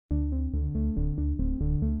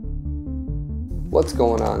What's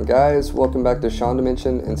going on, guys? Welcome back to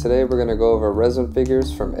ShawnDimension, and today we're going to go over resin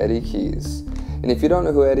figures from Eddie Keys. And if you don't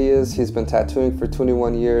know who Eddie is, he's been tattooing for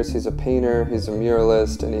 21 years, he's a painter, he's a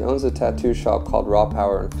muralist, and he owns a tattoo shop called Raw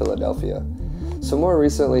Power in Philadelphia. So more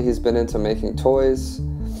recently, he's been into making toys,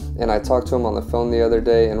 and I talked to him on the phone the other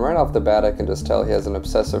day, and right off the bat I can just tell he has an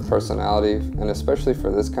obsessive personality, and especially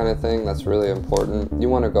for this kind of thing, that's really important. You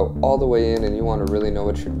want to go all the way in and you want to really know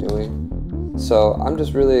what you're doing. So I'm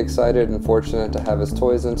just really excited and fortunate to have his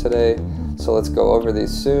toys in today. So let's go over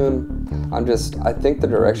these soon. I think the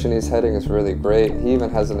direction he's heading is really great. He even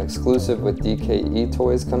has an exclusive with DKE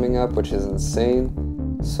toys coming up, which is insane.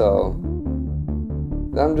 So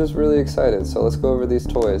I'm just really excited. So let's go over these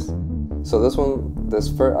toys. So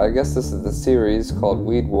I guess this is the series called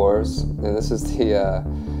Weed Wars, and this is the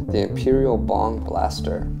Imperial Bong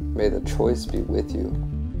Blaster. May the choice be with you.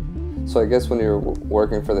 So I guess when you're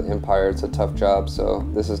working for the Empire, it's a tough job, so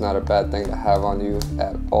this is not a bad thing to have on you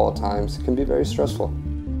at all times. It can be very stressful.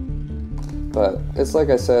 But it's like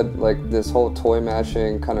I said, like this whole toy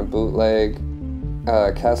matching, kind of bootleg,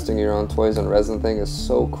 casting your own toys in resin thing is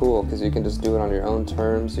so cool because you can just do it on your own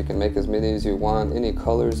terms. You can make as many as you want, any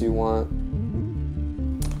colors you want.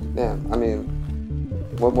 Man, I mean,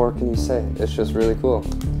 what more can you say? It's just really cool.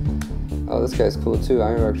 Oh, this guy's cool too.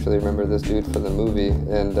 I actually remember this dude from the movie,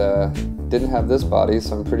 and didn't have this body,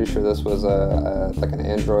 so I'm pretty sure this was like an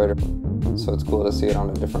android, so it's cool to see it on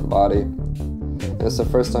a different body. And it's the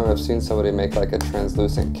first time I've seen somebody make like a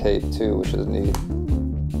translucent cape too, which is neat.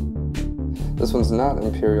 This one's not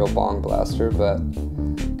Imperial Bong Blaster, but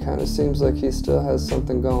kind of seems like he still has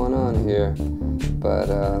something going on here.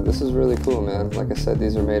 But this is really cool, man. Like I said,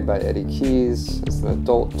 these are made by Eddie Keys. It's an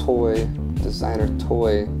adult toy, designer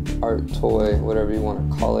toy, art toy, whatever you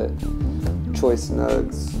want to call it. Choice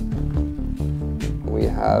nugs.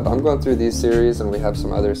 I'm going through these series, and we have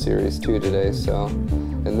some other series too today. So,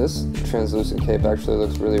 and this translucent cape actually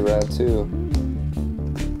looks really rad too.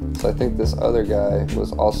 So I think this other guy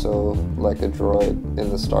was also like a droid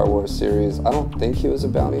in the Star Wars series. I don't think he was a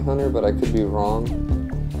bounty hunter, but I could be wrong.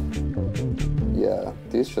 Yeah,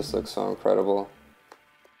 these just look so incredible.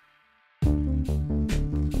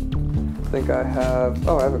 I have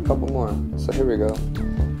a couple more. So here we go.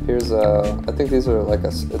 Here's I think these are like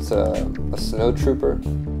it's a snow trooper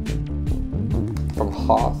from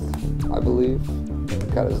Hoth, I believe.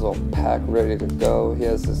 Got his little pack ready to go. He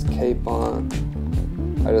has his cape on.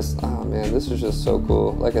 Oh man, this is just so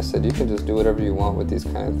cool. Like I said, you can just do whatever you want with these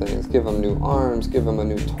kind of things. Give them new arms, give them a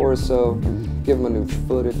new torso, give them a new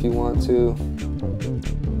foot if you want to.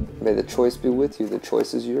 May the choice be with you. The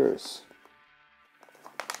choice is yours.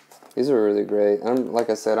 These are really great. Like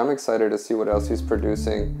I said, I'm excited to see what else he's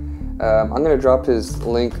producing. I'm going to drop his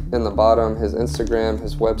link in the bottom, his Instagram,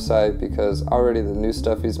 his website, because already the new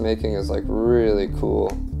stuff he's making is like really cool.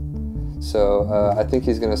 So I think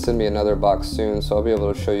he's going to send me another box soon, so I'll be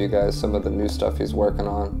able to show you guys some of the new stuff he's working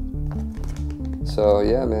on. So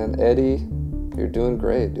yeah, man, Eddie, you're doing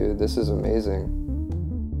great, dude. This is amazing.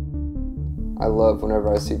 I love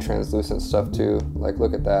whenever I see translucent stuff too. Like,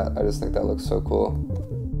 look at that. I just think that looks so cool.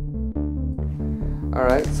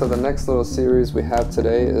 Alright, so the next little series we have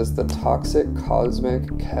today is the Toxic Cosmic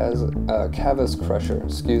Cavus Crusher,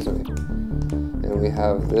 excuse me. And we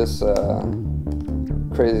have this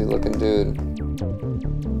crazy looking dude.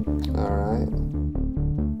 Alright.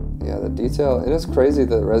 Yeah, the detail, and it's crazy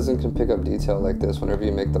that resin can pick up detail like this whenever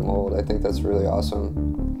you make the mold. I think that's really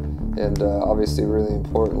awesome. And obviously really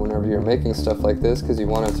important whenever you're making stuff like this, because you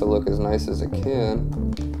want it to look as nice as it can.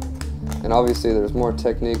 And obviously there's more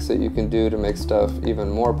techniques that you can do to make stuff even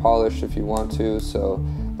more polished if you want to. So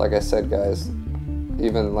like I said, guys,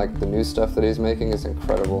 even like the new stuff that he's making is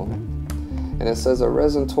incredible. And it says a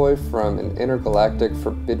resin toy from an intergalactic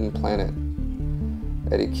forbidden planet.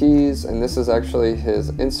 Eddie Keys, and this is actually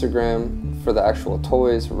his Instagram for the actual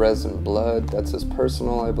toys, Resin Blood. That's his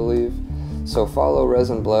personal, I believe. So follow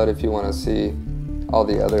Resin Blood if you want to see all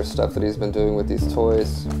the other stuff that he's been doing with these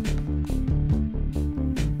toys.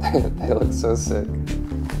 They look so sick.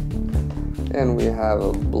 And we have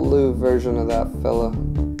a blue version of that fella.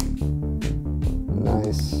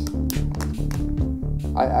 Nice.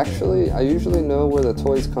 I usually know where the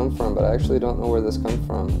toys come from, but I actually don't know where this comes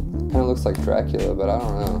from. Kind of looks like Dracula, but I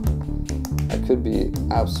don't know. I could be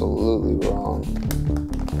absolutely wrong.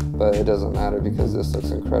 But it doesn't matter because this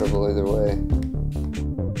looks incredible either way.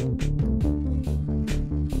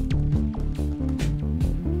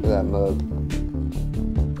 Look at that mug.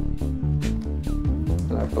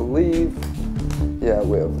 And I believe, yeah,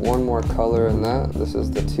 we have one more color in that. This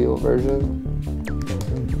is the teal version.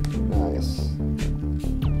 Nice.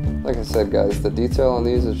 Like I said, guys, the detail on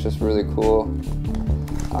these is just really cool.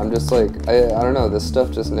 I'm just like, I don't know, this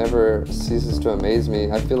stuff just never ceases to amaze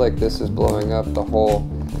me. I feel like this is blowing up the whole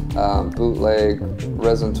bootleg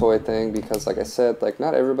resin toy thing because, like I said, like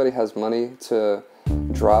not everybody has money to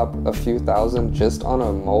drop a few thousand just on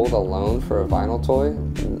a mold alone for a vinyl toy,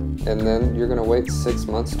 and then you're gonna wait 6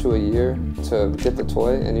 months to a year to get the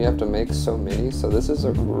toy, and you have to make so many. So this is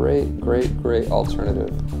a great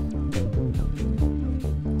alternative.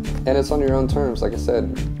 And it's on your own terms, like I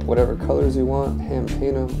said, whatever colors you want, hand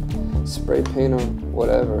paint them, spray paint them,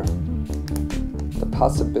 whatever. The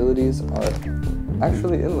possibilities are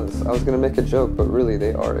actually endless. I was gonna make a joke, but really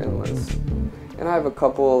they are endless. And I have a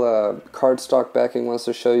couple cardstock backing ones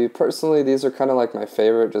to show you. Personally, these are kind of like my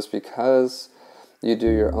favorite just because you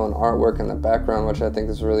do your own artwork in the background, which I think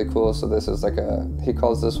is really cool. So this is like he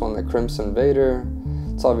calls this one the Crimson Vader.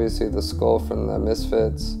 It's obviously the skull from the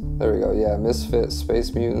Misfits. There we go, yeah, Misfit,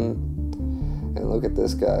 Space Mutant. And look at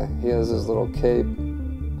this guy. He has his little cape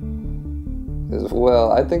as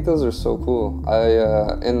well. I think those are so cool.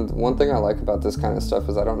 And one thing I like about this kind of stuff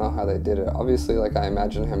is I don't know how they did it. Obviously, like I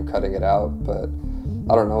imagine him cutting it out, but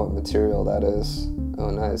I don't know what material that is.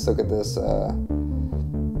 Oh, nice. Look at this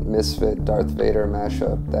Misfit Darth Vader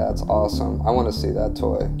mashup. That's awesome. I want to see that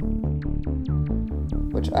toy.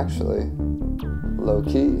 Which actually,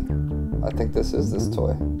 low-key, I think this is this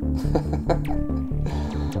toy.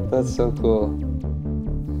 That's so cool.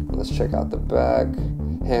 Let's check out the back.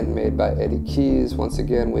 Handmade by Eddie Keys. Once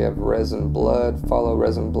again, we have Resin Blood. Follow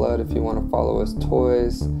Resin Blood if you want to follow his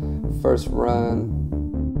toys. First run.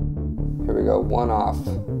 Here we go. One off.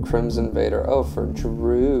 Crimson Vader. Oh, for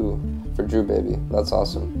Drew. For Drew, baby. That's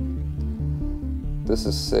awesome. This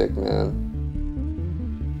is sick, man.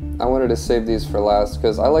 I wanted to save these for last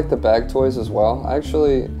because I like the bag toys as well. I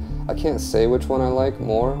can't say which one I like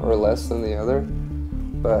more or less than the other,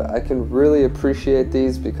 but I can really appreciate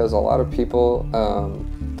these because a lot of people,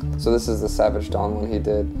 so this is the Savage Dawn one he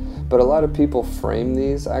did, but a lot of people frame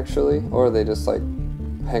these actually, or they just like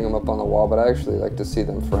hang them up on the wall, but I actually like to see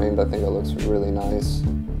them framed. I think it looks really nice.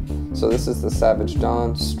 So this is the Savage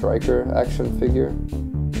Dawn Striker action figure.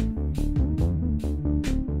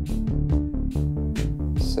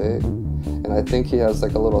 Sick. And I think he has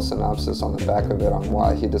like a little synopsis on the back of it on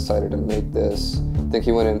why he decided to make this. I think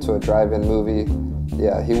he went into a drive-in movie.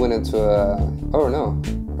 Yeah, he went into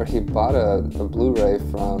he bought a Blu-ray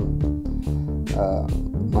from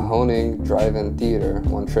Mahoning Drive-In Theater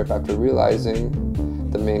one trip after realizing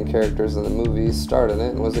the main characters in the movie starred in it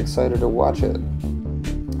and was excited to watch it.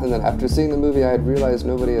 And then after seeing the movie, I had realized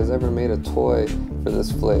nobody has ever made a toy for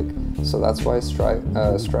this flick. So that's why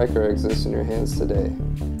Striker exists in your hands today.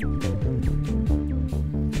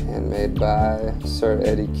 Handmade by Sir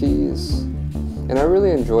Eddie Keys. And I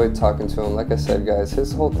really enjoyed talking to him. Like I said, guys,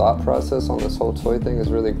 his whole thought process on this whole toy thing is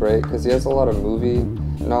really great because he has a lot of movie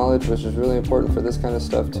knowledge, which is really important for this kind of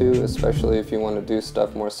stuff too, especially if you want to do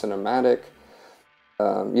stuff more cinematic,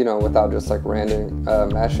 you know, without just like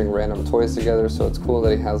mashing random toys together. So it's cool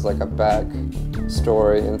that he has like a back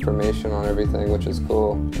story information on everything, which is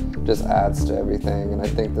cool. Just adds to everything, and I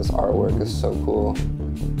think this artwork is so cool.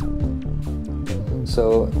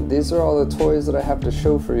 So these are all the toys that I have to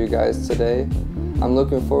show for you guys today. I'm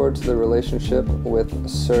looking forward to the relationship with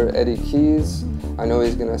Sir Eddie Keys. I know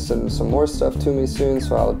he's gonna send some more stuff to me soon,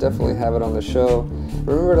 so I'll definitely have it on the show.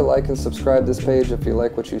 Remember to like and subscribe this page if you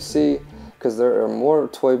like what you see, because there are more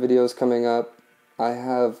toy videos coming up. I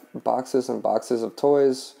have boxes and boxes of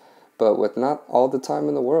toys, but with not all the time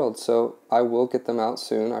in the world, so I will get them out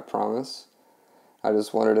soon, I promise. I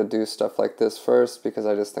just wanted to do stuff like this first because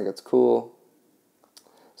I just think it's cool.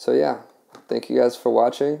 So yeah, thank you guys for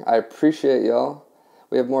watching. I appreciate y'all.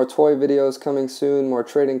 We have more toy videos coming soon, more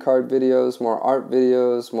trading card videos, more art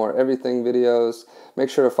videos, more everything videos. Make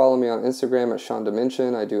sure to follow me on Instagram at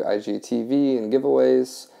ShawnDimension. I do IGTV and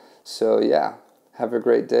giveaways. So yeah, have a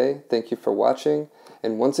great day. Thank you for watching.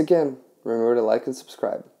 And once again, remember to like and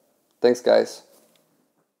subscribe. Thanks, guys.